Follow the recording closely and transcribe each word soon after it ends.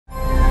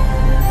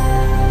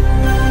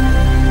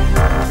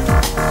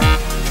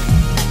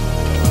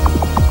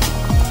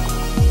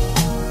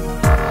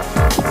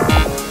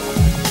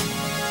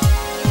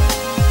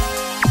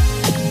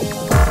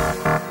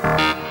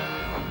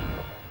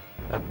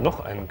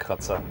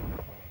Kratzer.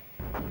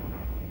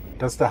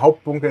 Das ist der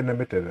Hauptpunkt in der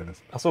Mitte,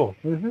 Dennis. Ach so,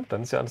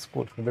 dann ist ja alles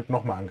gut. Dann wird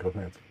nochmal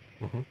angegriffen jetzt.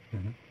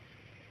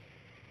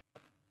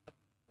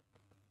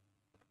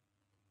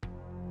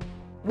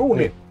 Oh,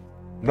 nee.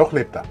 Noch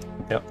lebt er.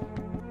 Ja.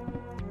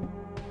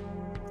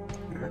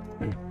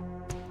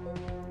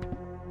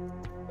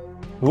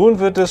 Nun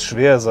wird es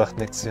schwer, sagt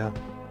Nexia.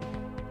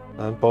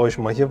 Dann baue ich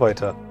mal hier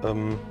weiter.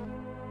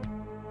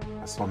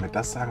 Was soll mir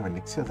das sagen, wenn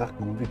Nexia sagt,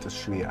 nun wird es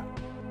schwer?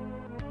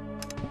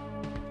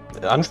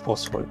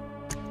 Anspruchsvoll.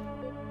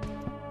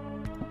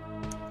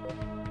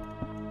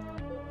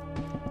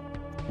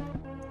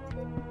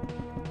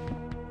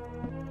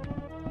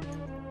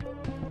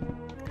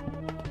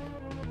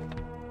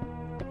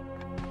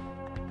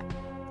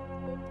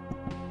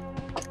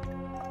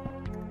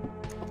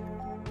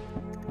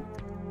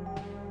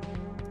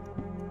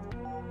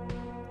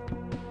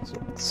 So,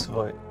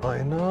 2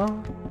 Einer.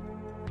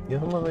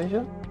 Hier haben wir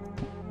welche.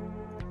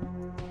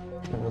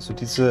 Also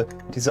diese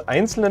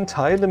einzelnen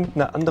Teile mit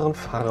einer anderen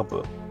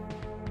Farbe.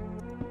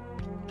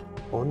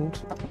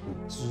 Und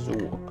so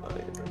eine.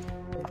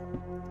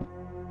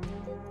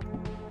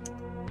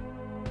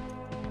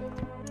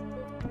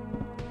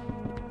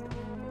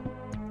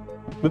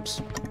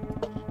 Ups.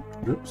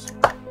 Ups.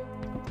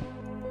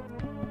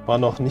 War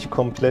noch nicht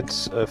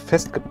komplett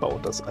festgebaut,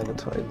 das eine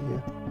Teil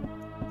hier.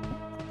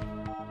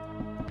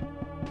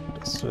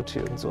 Das wird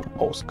hier irgend so ein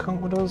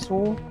Ausgang oder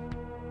so.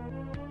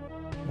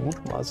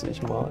 Mutmaße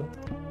ich mal.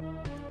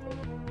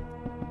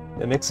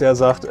 Der Nexia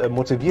sagt,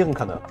 motivieren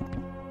kann er.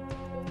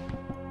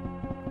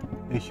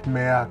 Ich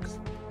merk's.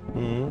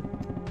 Mhm.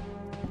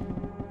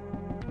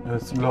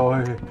 Es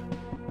läuft.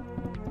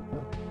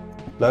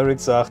 Lyric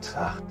sagt,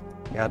 ach,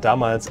 ja,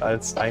 damals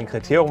als ein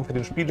Kriterium für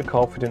den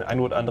Spielekauf für den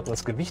einen oder anderen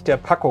das Gewicht der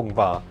Packung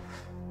war.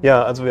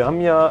 Ja, also wir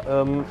haben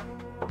ja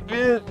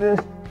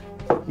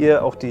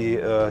hier auch die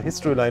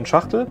Historyline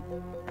Schachtel.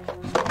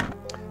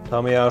 Da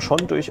haben wir ja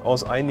schon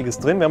durchaus einiges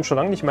drin. Wir haben schon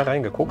lange nicht mehr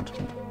reingeguckt.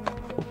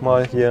 Guck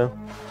mal hier.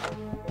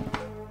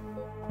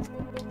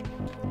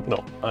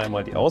 Genau,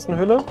 einmal die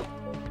Außenhülle.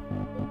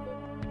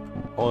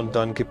 Und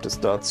dann gibt es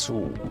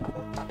dazu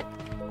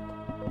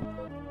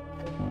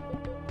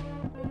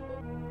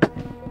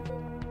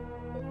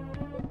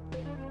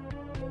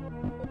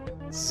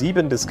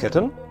sieben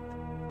Disketten.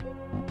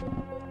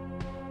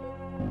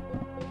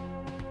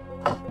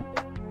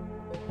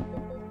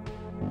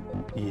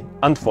 Die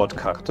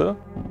Antwortkarte.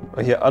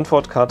 Hier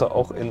Antwortkarte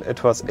auch in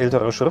etwas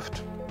älterer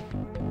Schrift.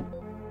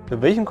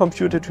 Für welchen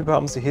Computertyp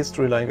haben Sie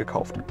Historyline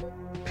gekauft?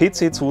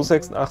 PC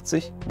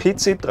 286,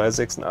 PC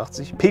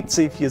 386,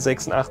 PC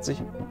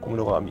 486,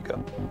 Commodore Amiga.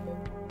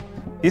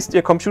 Ist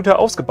Ihr Computer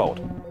ausgebaut?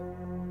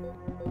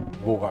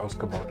 Wo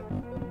ausgebaut?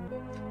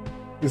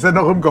 Ist er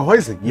noch im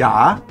Gehäuse?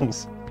 Ja.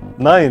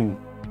 Nein.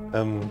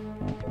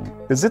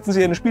 Besitzen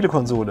Sie eine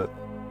Spielekonsole?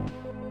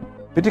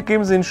 Bitte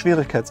geben Sie den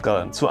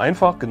Schwierigkeitsgrad an. Zu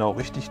einfach, genau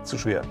richtig, zu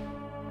schwer.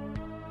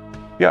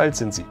 Wie alt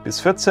sind Sie? Bis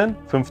 14,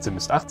 15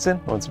 bis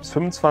 18, 19 bis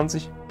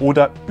 25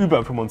 oder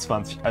über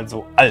 25,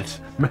 also alt.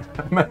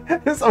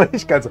 Das ist aber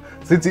nicht ganz so.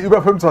 Sind Sie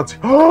über 25?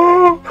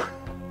 Oh!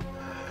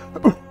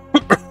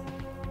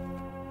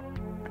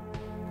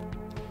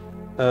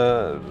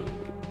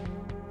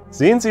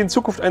 Sehen Sie in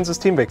Zukunft einen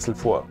Systemwechsel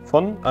vor?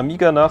 Von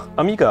Amiga nach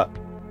Amiga?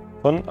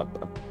 Von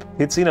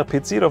PC nach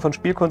PC oder von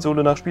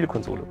Spielkonsole nach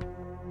Spielkonsole?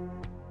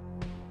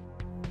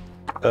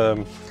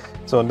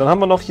 So, und dann haben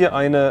wir noch hier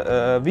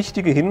eine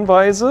wichtige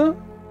Hinweise.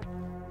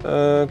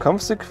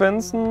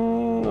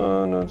 Kampfsequenzen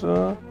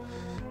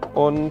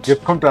und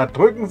Jetzt kommt da,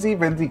 drücken Sie,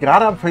 wenn Sie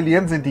gerade am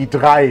Verlieren sind, die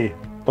 3.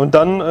 und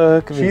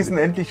dann Schießen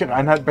endlich Ihre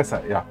Einheit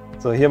besser, ja.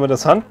 So, hier haben wir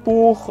das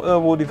Handbuch,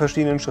 wo die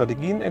verschiedenen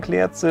Strategien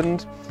erklärt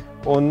sind.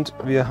 Und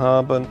wir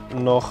haben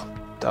noch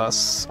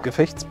das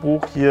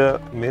Gefechtsbuch hier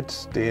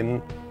mit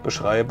den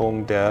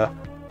Beschreibungen der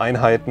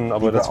Einheiten.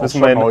 Aber das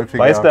wissen wir,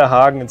 weiß der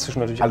Hagen inzwischen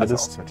natürlich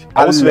alles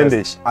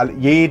auswendig.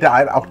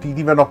 Jede, auch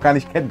die wir noch gar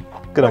nicht kennen.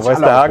 Genau, weiß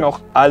der Hagen auch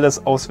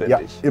alles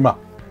auswendig. Ja, immer.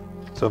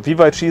 So, wie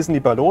weit schießen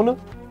die Ballone?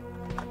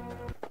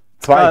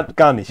 2.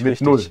 Gar nicht, mit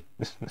richtig. 0.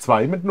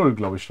 2 mit 0,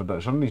 glaube ich, stand da.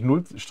 Schon nicht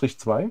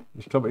 0-2?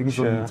 Ich glaube,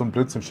 irgendwie so ein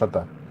Blödsinn stand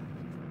da.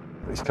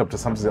 Ich glaube,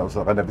 das haben sie aus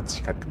reiner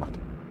Witzigkeit gemacht.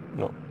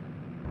 No.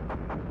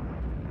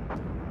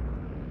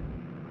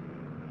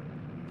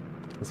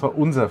 Das war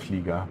unser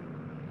Flieger.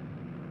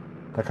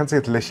 Da kannst du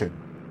jetzt lächeln.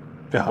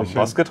 Wir haben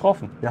was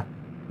getroffen. Ja,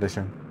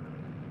 lächeln.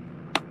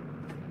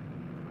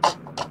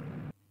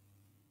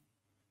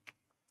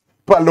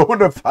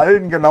 Ballone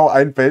fallen genau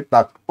ein Feld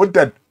nach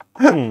unten.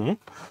 Mhm.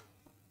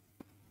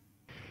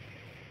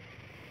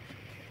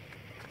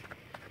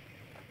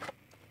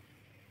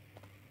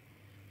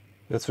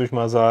 Jetzt würde ich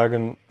mal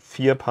sagen,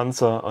 4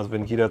 Panzer, also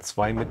wenn jeder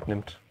 2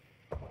 mitnimmt.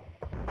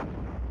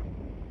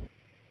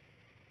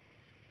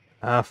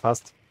 Ah,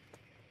 fast.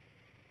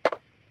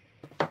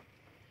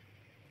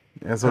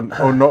 Ja, so ein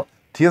Oh No.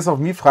 Tears of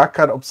Me fragt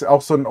gerade, ob es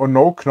auch so einen Oh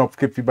No-Knopf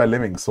gibt wie bei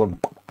Lemmings. So ein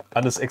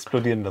Alles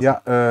explodieren lassen.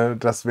 Ja,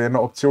 das wäre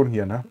eine Option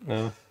hier, ne?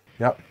 Ja.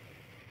 Ja.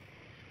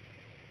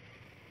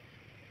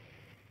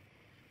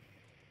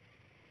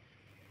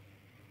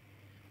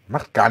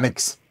 Macht gar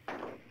nichts.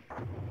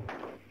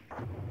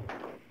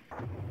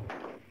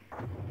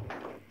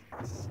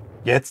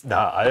 Jetzt,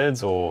 na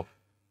also.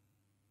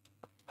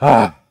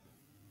 Ah.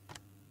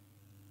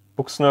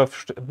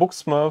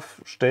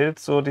 Buxmurf stellt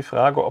so die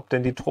Frage, ob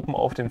denn die Truppen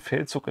auf den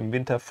Feldzug im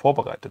Winter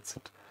vorbereitet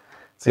sind.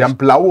 Sie haben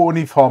blaue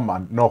Uniformen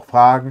an. Noch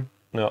Fragen?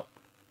 Ja.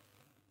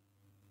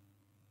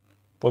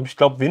 Und ich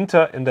glaube,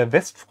 Winter in der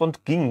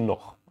Westfront ging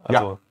noch.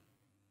 Also, ja.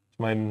 Ich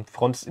meine,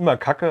 Front ist immer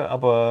kacke,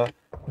 aber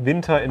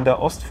Winter in der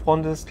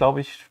Ostfront ist,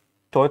 glaube ich,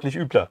 deutlich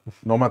übler.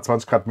 Nochmal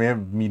 20 Grad mehr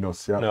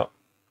minus, ja. Ja.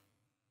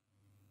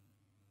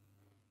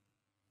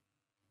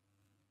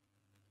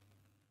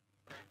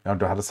 Ja, und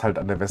du hattest halt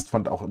an der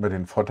Westfront auch immer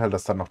den Vorteil,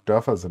 dass da noch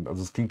Dörfer sind.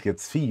 Also es klingt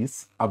jetzt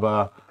fies,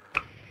 aber...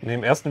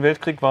 Im Ersten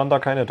Weltkrieg waren da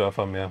keine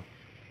Dörfer mehr.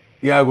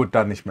 Ja gut,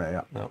 dann nicht mehr,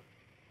 ja. Ja.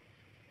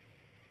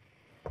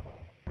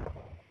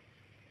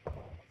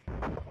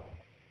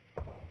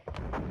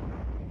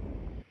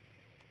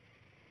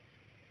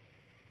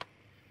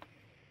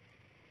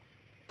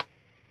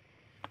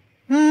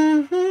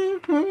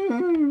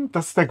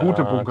 Das ist der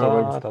gute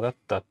Bunker.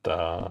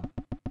 Da.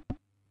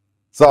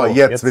 So,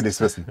 jetzt will ich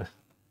es wissen.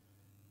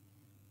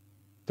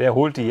 Der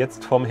holt die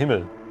jetzt vom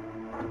Himmel.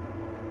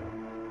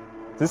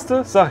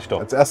 Siehste? Sag ich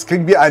doch. Als erstes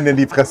kriegen wir einen in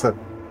die Fresse.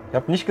 Ich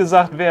habe nicht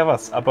gesagt, wer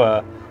was,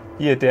 aber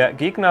hier, der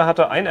Gegner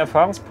hatte einen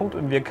Erfahrungspunkt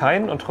und wir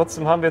keinen und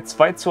trotzdem haben wir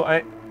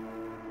 2:1.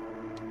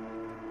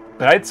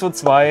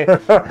 3:2.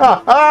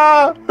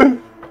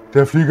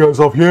 Der Flieger ist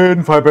auf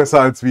jeden Fall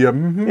besser als wir.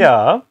 Mhm.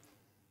 Ja.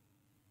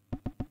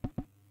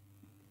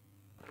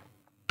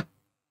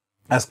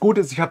 Das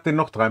Gute ist, ich habe den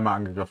noch 3-mal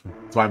angegriffen.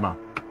 2-mal.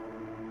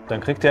 Dann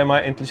kriegt er mal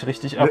endlich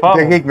richtig Erfahrung.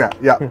 Der Gegner,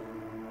 ja.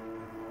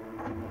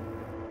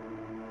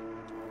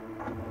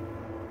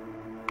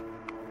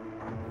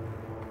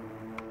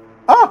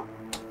 Ah!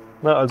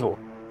 Na also,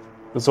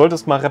 du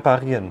solltest mal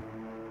reparieren.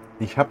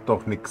 Ich hab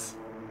doch nix.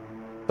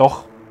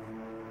 Doch.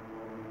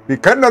 Wir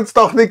können uns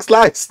doch nichts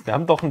leisten. Wir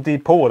haben doch ein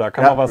Depot, da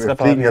kann man was reparieren.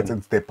 Wir fliegen jetzt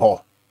ins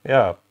Depot.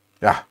 Ja.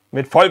 Ja.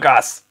 Mit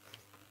Vollgas.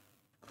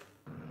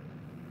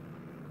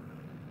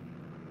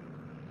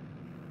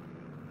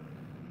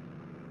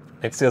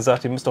 Nächstes Jahr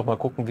sagt, ihr müsst doch mal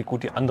gucken, wie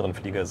gut die anderen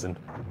Flieger sind.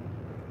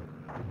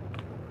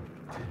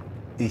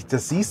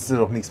 Das siehst du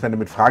doch nichts, wenn du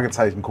mit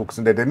Fragezeichen guckst.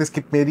 Und der Dennis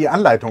gibt mir die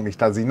Anleitung nicht,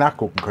 da sie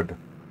nachgucken könnte.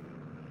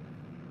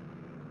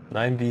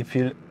 Nein, wie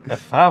viel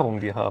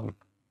Erfahrung die haben.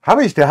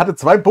 Habe ich, der hatte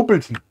 2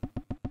 Bubbelchen.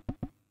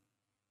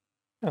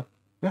 Ja.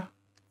 Ja.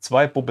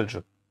 2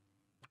 Bubbelche.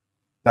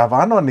 Da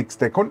war noch nichts,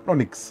 der konnte noch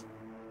nichts.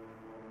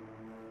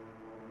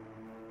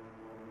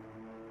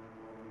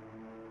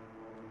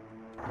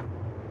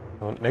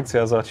 Und nächstes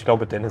Jahr sagt, ich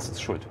glaube, Dennis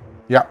ist schuld.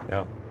 Ja.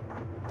 Ja.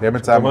 Der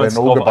mit seinem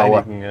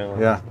Renault-Gebauer. Ja.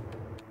 Ja.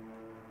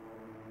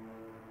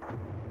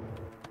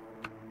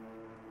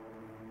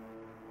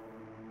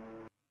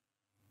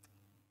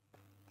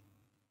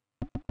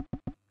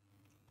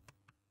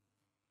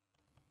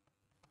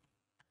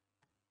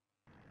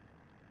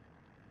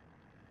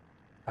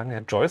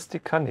 Der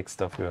Joystick kann nichts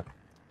dafür.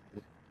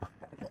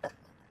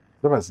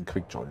 Aber es ist ein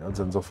Quickjoy,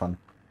 also insofern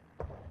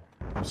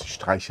muss ich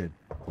streicheln.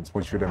 Sonst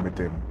muss ich wieder mit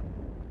dem...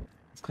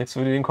 Jetzt kriegst du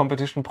wieder den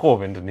Competition Pro,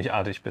 wenn du nicht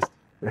artig bist.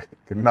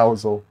 Genau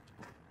so.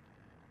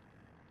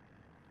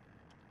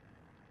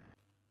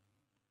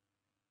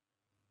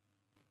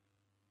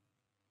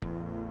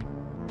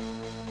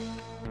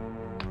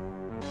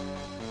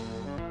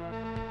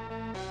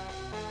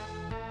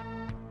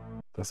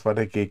 Das war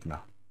der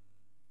Gegner.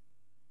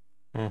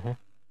 Mhm.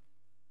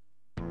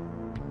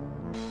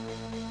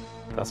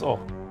 Das auch.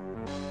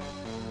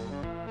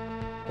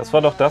 Das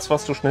war doch das,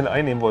 was du schnell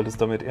einnehmen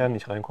wolltest, damit er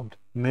nicht reinkommt.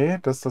 Nee,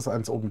 das ist das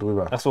eins oben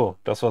drüber. Ach so,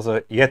 das, was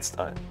er jetzt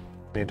ein.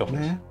 Nee, doch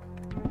nicht.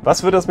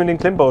 Was wird das mit den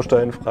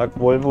Klemmbausteinen, fragt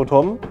Volvo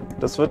Tom.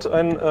 Das wird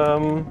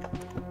ein,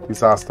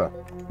 Desaster.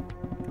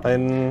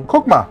 Ein...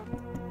 Guck mal!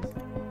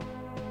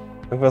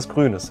 Irgendwas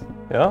Grünes,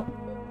 ja?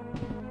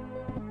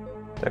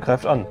 Der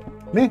greift an.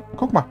 Nee,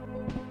 guck mal.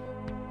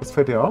 Was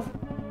fällt dir auf?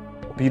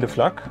 Mobile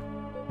Flak.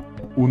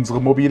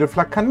 Unsere mobile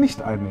Flak kann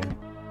nicht einnehmen.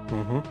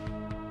 Mhm.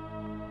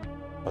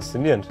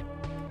 Faszinierend.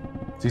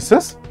 Siehst du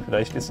das?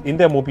 Vielleicht ist in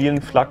der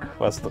mobilen Flak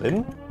was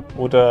drin.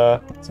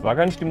 Oder es war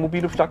gar nicht die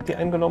mobile Flak, die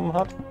eingenommen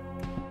hat.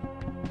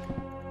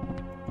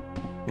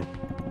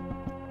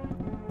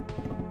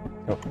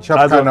 Ja, ich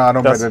habe keine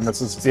Ahnung, das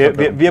ist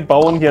wir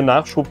bauen hier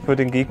Nachschub für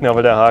den Gegner,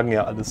 weil der Hagen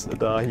ja alles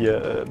da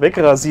hier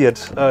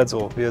wegrasiert.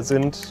 Also, wir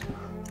sind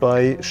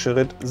bei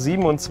Schritt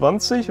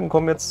 27 und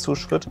kommen jetzt zu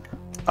Schritt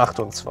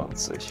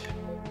 28.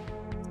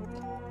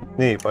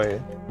 Nee, bei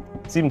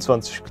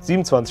 27.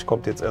 27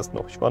 kommt jetzt erst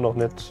noch. Ich war noch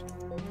nicht...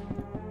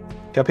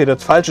 Ich habe hier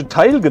das falsche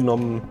Teil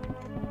genommen.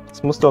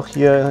 Das muss doch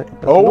hier...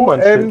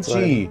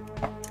 OMG!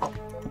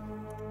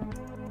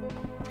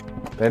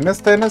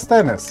 Dennis.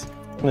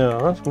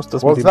 Ja, ich muss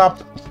das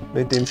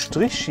mit dem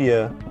Strich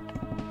hier...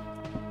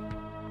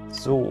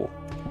 So.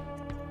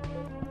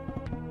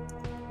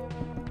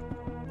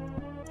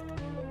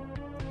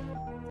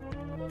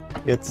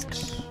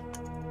 Jetzt...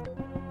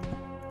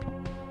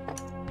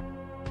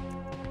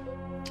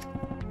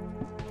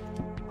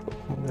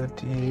 Gucken wir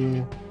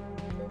die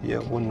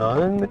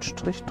Diagonalen mit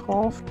Strich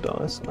drauf.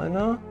 Da ist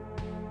einer.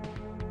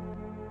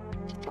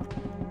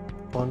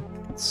 Und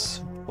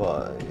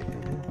 2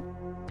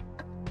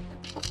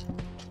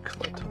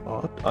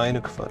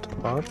 eine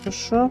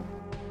quadratische.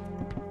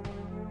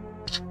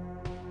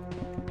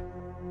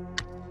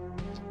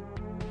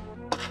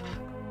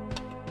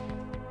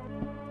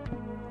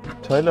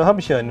 Teile habe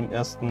ich ja in dem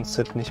ersten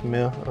Set nicht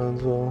mehr,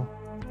 also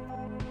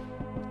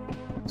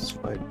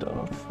 2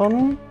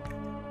 davon.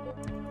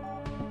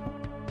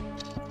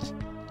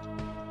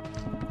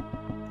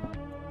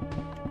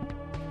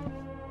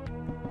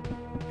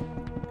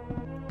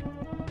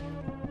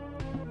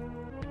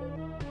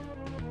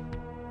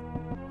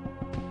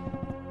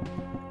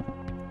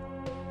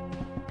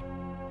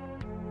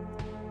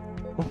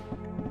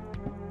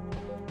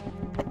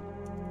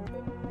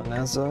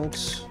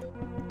 Einerseits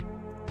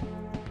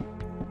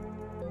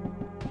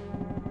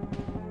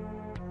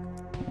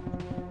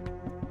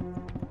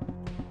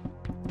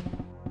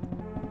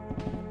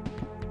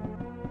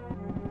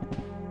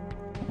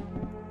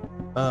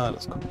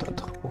das kommt da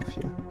drauf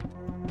hier.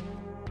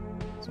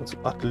 Soll so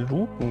Art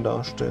Luken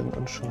darstellen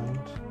anscheinend.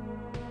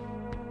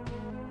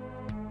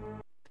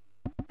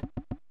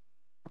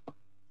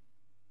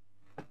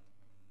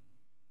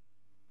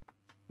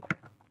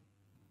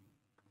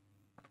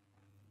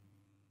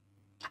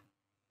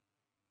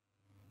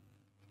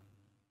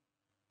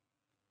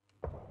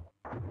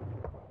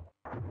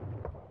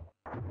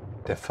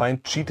 Der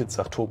Feind cheatet,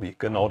 sagt Tobi.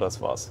 Genau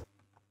das war's.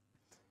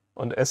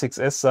 Und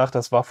SXS sagt,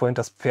 das war vorhin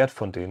das Pferd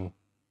von denen.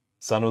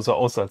 Sah nur so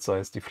aus, als sei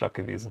es die Flak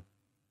gewesen.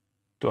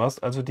 Du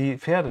hast also die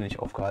Pferde nicht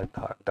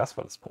aufgehalten, Hagen. Das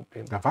war das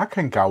Problem. Da war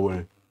kein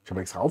Gaul. Ich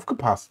habe extra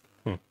aufgepasst.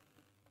 Das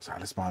ist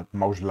alles mal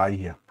Mauschelei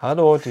hier.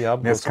 Hallo,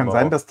 Diablo. Ja, es kann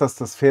sein, dass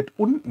das Pferd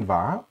unten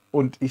war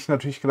und ich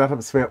natürlich gedacht habe,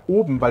 es wäre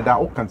oben, weil da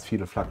auch ganz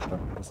viele Flak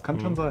standen. Das kann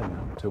schon sein,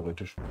 ja,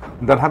 theoretisch.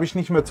 Und dann habe ich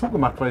nicht mehr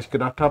zugemacht, weil ich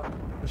gedacht habe...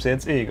 Ist ja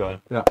jetzt eh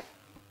egal. Ja.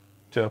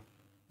 Tja.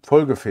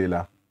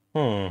 Folgefehler.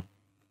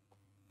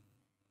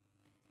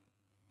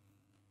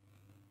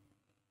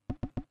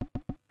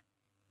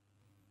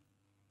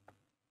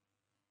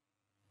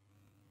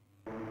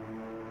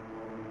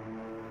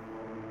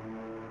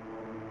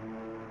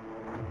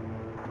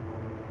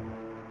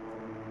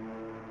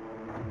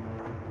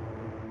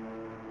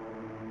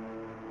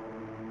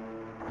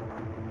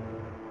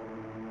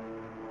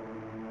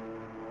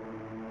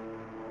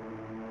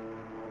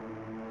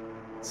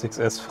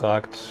 SXS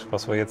fragt,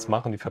 was wir jetzt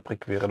machen. Die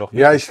Fabrik wäre noch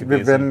Ja, ich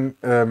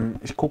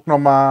gucke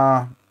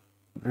nochmal,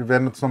 wir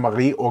werden uns nochmal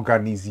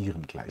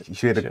reorganisieren gleich.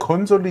 Ich werde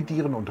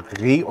konsolidieren und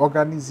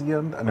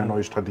reorganisieren, eine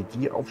neue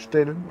Strategie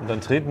aufstellen. Und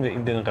dann treten wir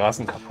ihm den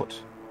Rasen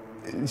kaputt.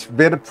 Ich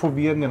werde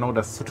probieren, genau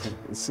das zu tun.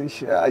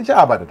 Ich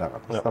arbeite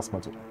daran, lass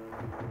mal so.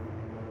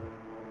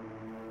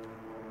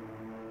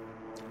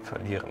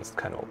 Verlieren ist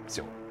keine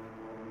Option.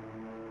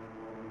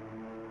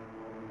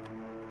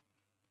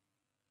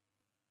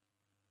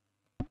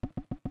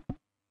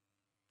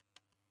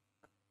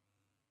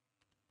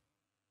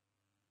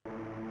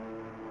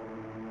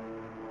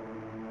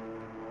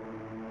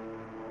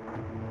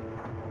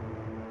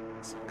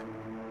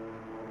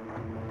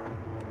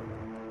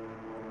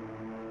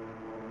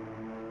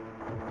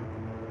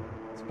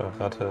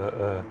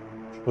 Gerade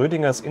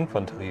Schrödingers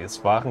Infanterie.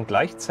 Es waren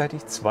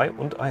gleichzeitig 2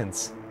 und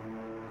 1.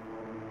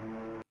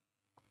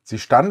 Sie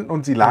standen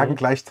und sie lagen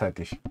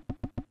gleichzeitig.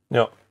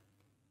 Ja.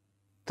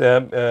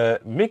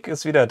 Der Mick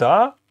ist wieder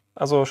da.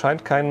 Also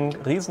scheint kein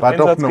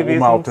Rieseneinsatz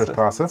gewesen auf der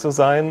Straße zu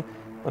sein.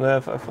 Und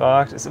er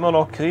fragt, ist immer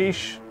noch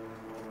Krieg?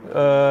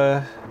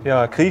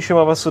 Ja, krieg ich schon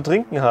mal was zu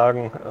trinken,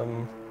 Hagen?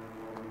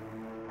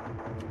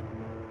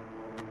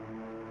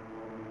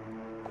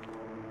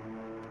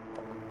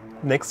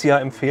 Nächstes Jahr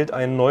empfiehlt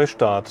einen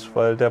Neustart,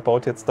 weil der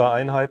baut jetzt da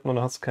Einheiten und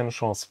dann hast du keine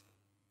Chance.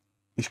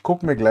 Ich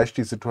gucke mir gleich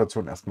die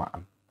Situation erstmal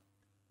an.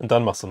 Und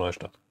dann machst du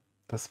Neustart.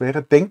 Das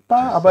wäre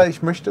denkbar, aber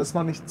ich möchte es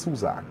noch nicht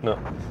zusagen. Ja.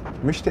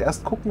 Ich möchte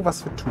erst gucken,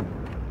 was wir tun.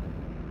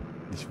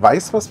 Ich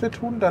weiß, was wir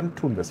tun, dann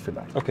tun wir es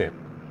vielleicht. Okay.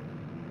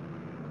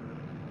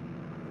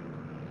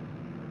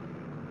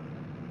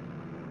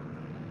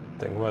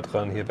 Denken wir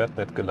dran, hier wird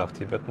nicht gelacht.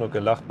 Hier wird nur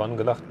gelacht, wann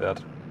gelacht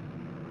wird.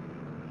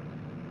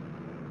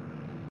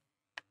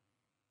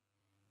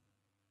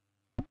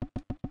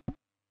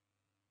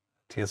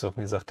 Hier ist auf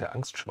mir gesagt, der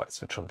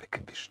Angstschweiß wird schon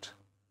weggewischt.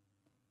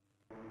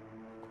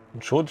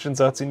 Und Schotchen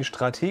sagt, sind die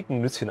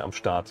Strategen-Nüsschen am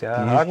Start.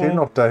 Ja, die Hagen stehen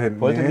noch da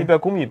hinten. wollte lieber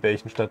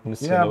Gummibärchen statt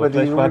Nüsschen. Ja, aber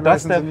vielleicht war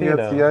das der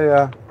Fehler.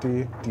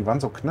 Jetzt, die waren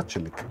so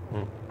knatschelig.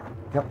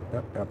 Ja.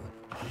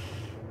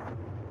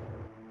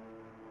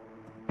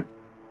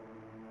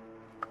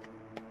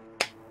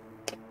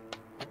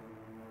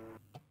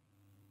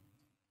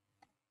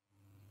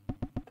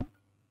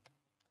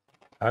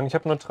 Hagen, ich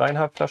habe nur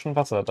 3,5 Flaschen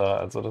Wasser da.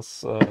 Also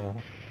das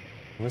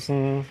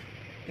müssen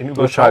in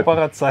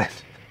überschaubarer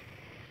Zeit.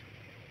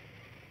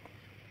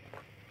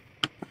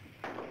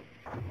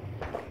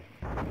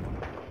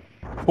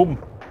 Bumm,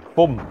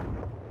 bumm.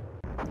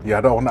 Die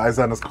hat auch ein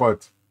eisernes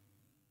Kreuz.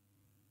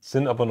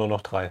 Sind aber nur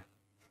noch 3.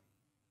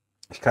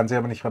 Ich kann sie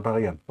aber nicht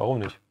reparieren. Warum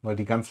nicht? Weil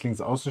die ganz links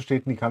außen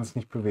steht und die kann es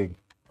nicht bewegen.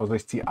 Also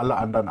ich ziehe alle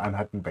anderen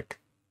Einheiten weg.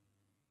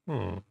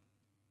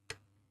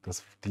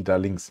 Die da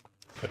links.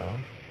 Ja,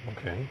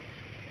 okay.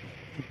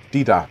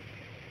 Die da.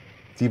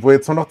 die, wo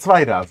jetzt nur noch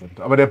 2 da sind.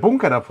 Aber der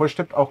Bunker davor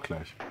stirbt auch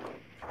gleich.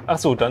 Ach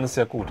so, dann ist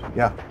ja gut.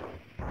 Ja.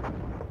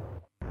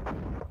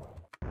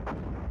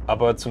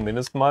 Aber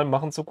zumindest mal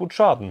machen sie gut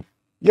Schaden.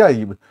 Ja,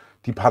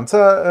 die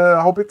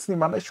Panzerhaubitzen, die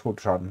machen echt gut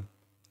Schaden.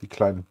 Die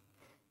kleinen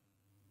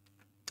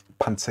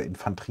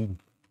Panzerinfanterien.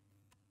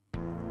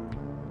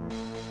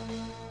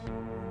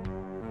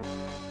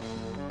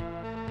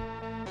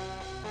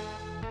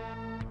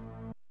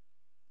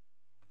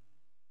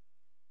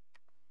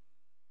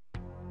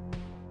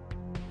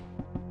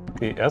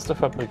 Okay, erste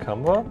Fabrik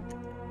haben wir.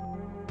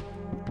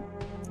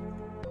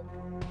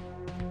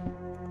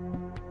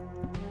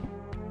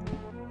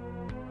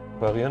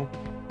 Variieren.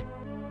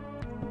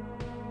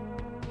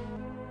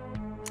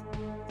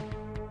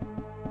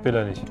 Will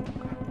er nicht.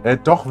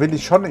 Doch, will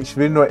ich schon. Ich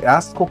will nur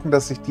erst gucken,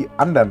 dass ich die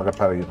anderen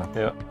repariere.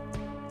 Ja.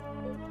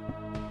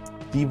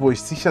 Die, wo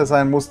ich sicher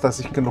sein muss,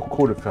 dass ich genug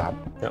Kohle für habe.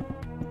 Ja.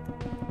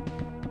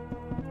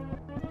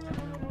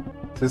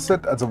 Siehst du?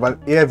 Also, weil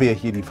er wäre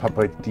hier die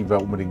Fabrik, die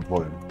wir unbedingt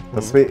wollen.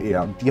 Das wäre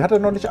er. Und die hat er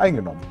noch nicht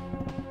eingenommen.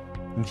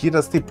 Und hier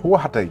das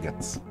Depot hat er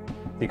jetzt.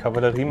 Die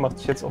Kavallerie macht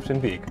sich jetzt auf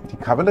den Weg. Die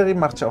Kavallerie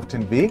macht sich auf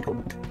den Weg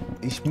und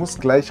ich muss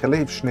gleich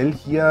relativ schnell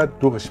hier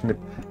durch mit.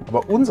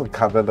 Aber unsere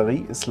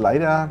Kavallerie ist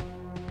leider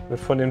Wird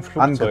von den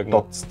Flugzeugen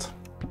angedotzt.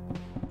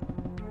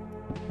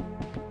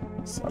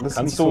 Ist alles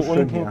Kannst nicht du so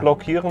schön unten hier.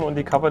 blockieren und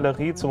die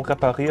Kavallerie zum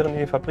Reparieren in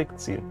die Fabrik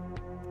ziehen?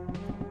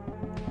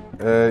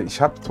 Ich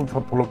habe zum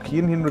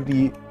Blockieren hier nur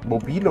die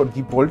mobile und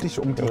die wollte ich,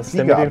 um die Was ist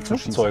denn Flieger mit den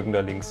abzuschießen. Flugzeugen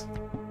da links?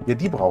 Ja,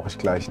 die brauche ich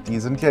gleich. Die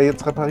sind ja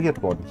jetzt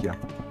repariert worden hier.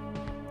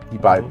 Die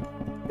beiden.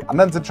 Die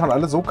anderen sind schon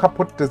alle so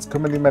kaputt, das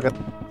können wir nicht mehr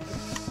retten.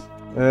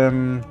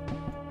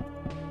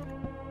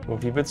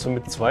 Und wie willst du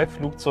mit 2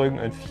 Flugzeugen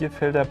einen 4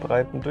 Felder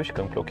breiten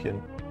Durchgang blockieren?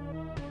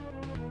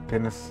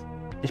 Dennis,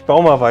 Ich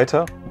baue mal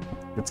weiter.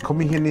 jetzt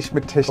komme ich hier nicht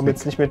mit Ich komme Technik.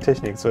 jetzt nicht mit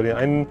Technik. So, den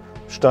einen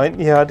Stein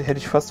hier hätte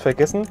ich fast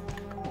vergessen.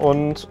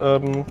 Und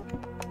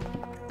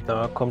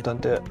da kommt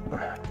dann der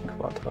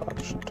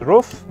quadratische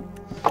drauf.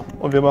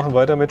 Und wir machen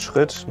weiter mit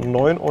Schritt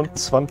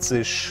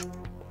 29.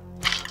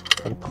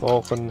 Wir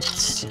brauchen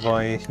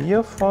 2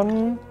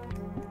 hiervon.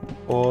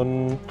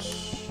 Und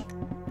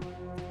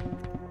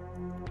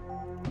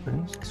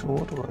 1, 2,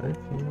 3, 4,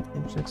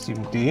 5, 6,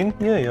 7. Den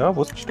hier, ja,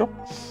 wusste ich doch.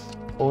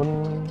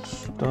 Und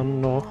dann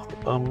noch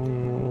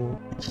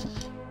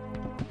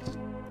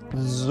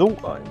so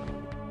einen.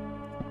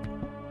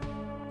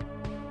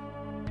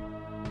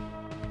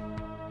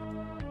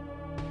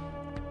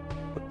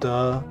 Und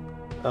da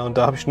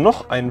habe ich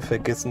noch einen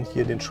vergessen,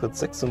 hier den Schritt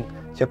 6. Und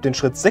ich habe den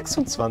Schritt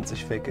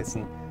 26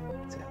 vergessen.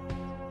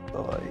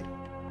 3.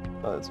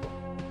 Also,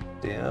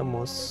 der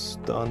muss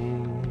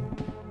dann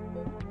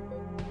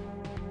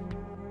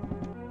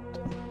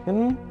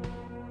hin.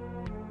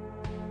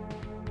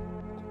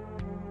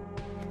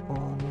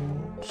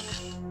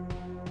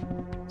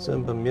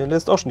 Und bei mir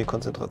lässt auch schon die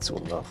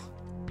Konzentration nach.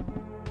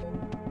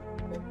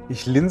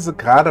 Ich linse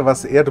gerade,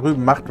 was er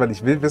drüben macht, weil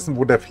ich will wissen,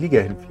 wo der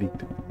Flieger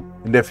hinfliegt.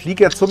 Wenn der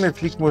Flieger zu mir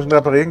fliegt, muss ich ihn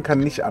reparieren, kann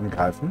nicht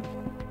angreifen.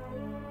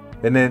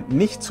 Wenn er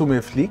nicht zu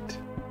mir fliegt,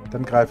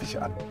 dann greife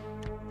ich an.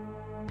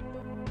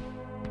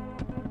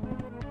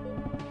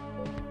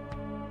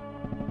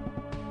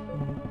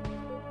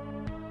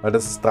 Weil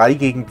das ist 3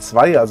 gegen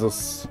 2, also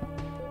es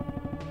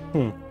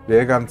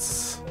wäre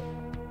ganz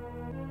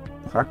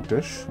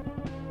praktisch.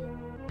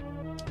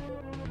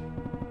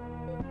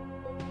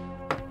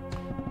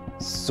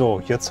 So,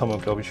 jetzt haben wir,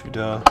 glaube ich,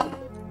 wieder...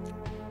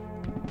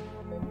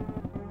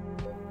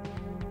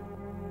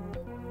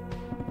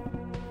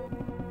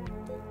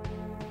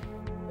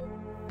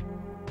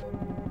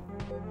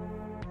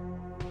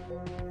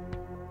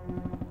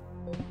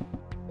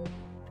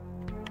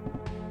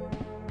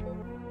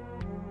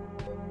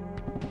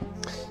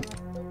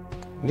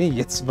 Nee,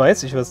 jetzt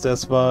weiß ich, was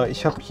das war.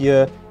 Ich habe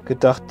hier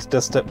gedacht,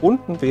 dass da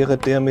unten wäre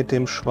der mit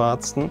dem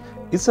Schwarzen.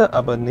 Ist er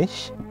aber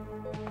nicht.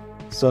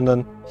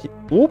 Sondern hier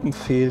oben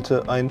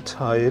fehlte ein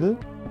Teil.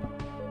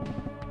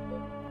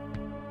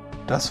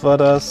 Das war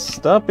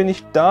das. Da bin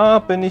ich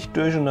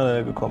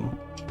durcheinander gekommen.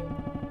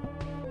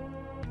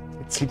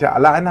 Jetzt zieht er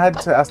alle Einheiten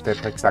zuerst, der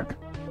Drecksack.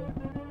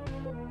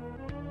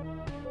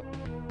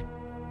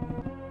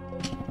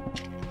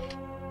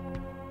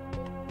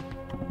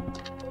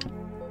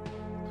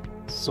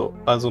 So,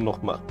 also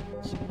nochmal.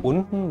 Hier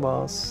unten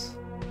war es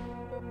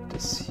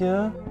das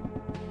hier.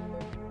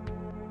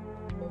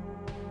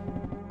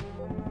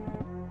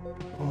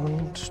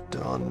 Und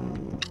dann...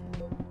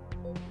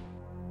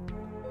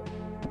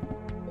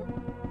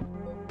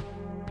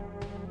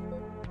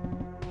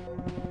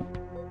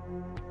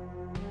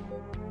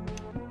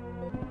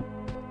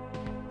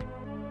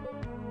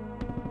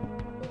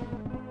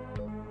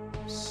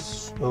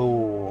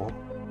 So.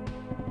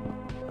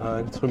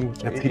 Drüben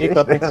Er zieht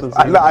echt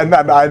alle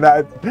anderen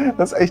Einheiten.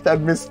 Das ist echt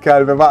ein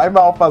Mistkerl, wenn man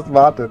einmal auf was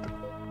wartet.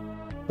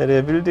 Ja,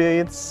 der will dir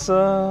jetzt...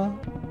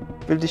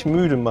 will dich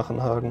müde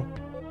machen, Hagen.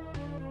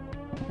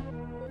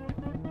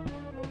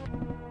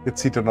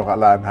 Jetzt zieht er noch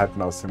alle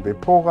Einheiten aus dem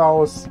Depot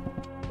raus.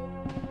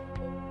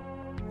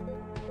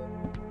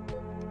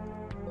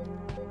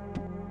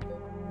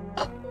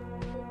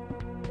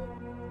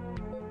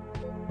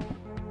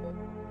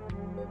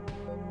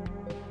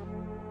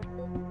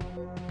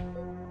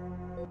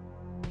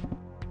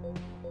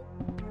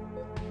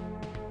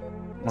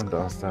 Und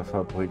aus der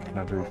Fabrik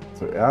natürlich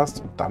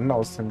zuerst und dann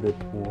aus dem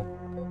Depot.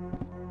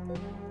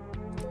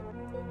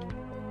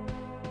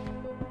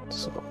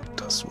 So,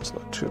 das muss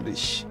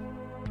natürlich...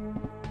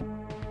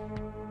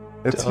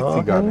 Er zieht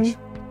sie gar nicht.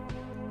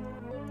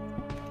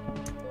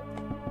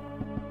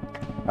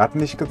 Er hat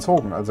nicht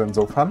gezogen, also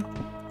insofern.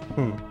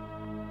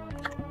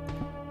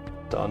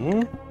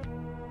 Dann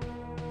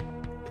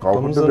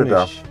brauchen sie wir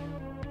wieder. nicht.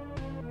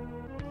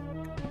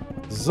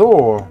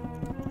 So.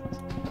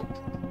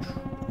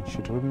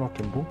 Hier drüben noch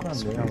den Bunker.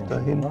 Das Nee, fehlt haben wir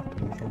dahin.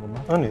 schon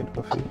gemacht. Ah ne,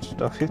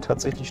 da fehlt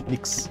tatsächlich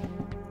nichts.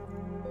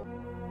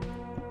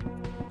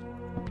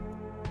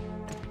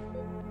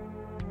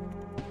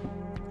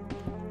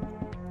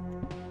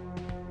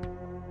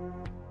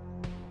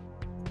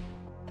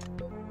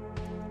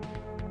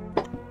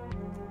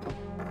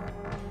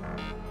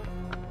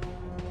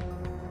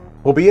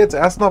 Probiere jetzt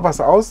erst noch was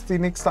aus, die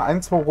nächsten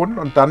 1, 2 Runden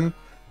und dann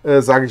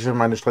sage ich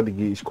meine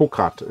Strategie. Ich gucke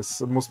gerade.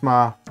 Es muss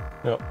mal.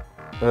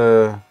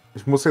 Ja.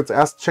 Ich muss jetzt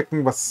erst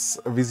checken,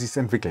 wie sich es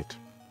entwickelt.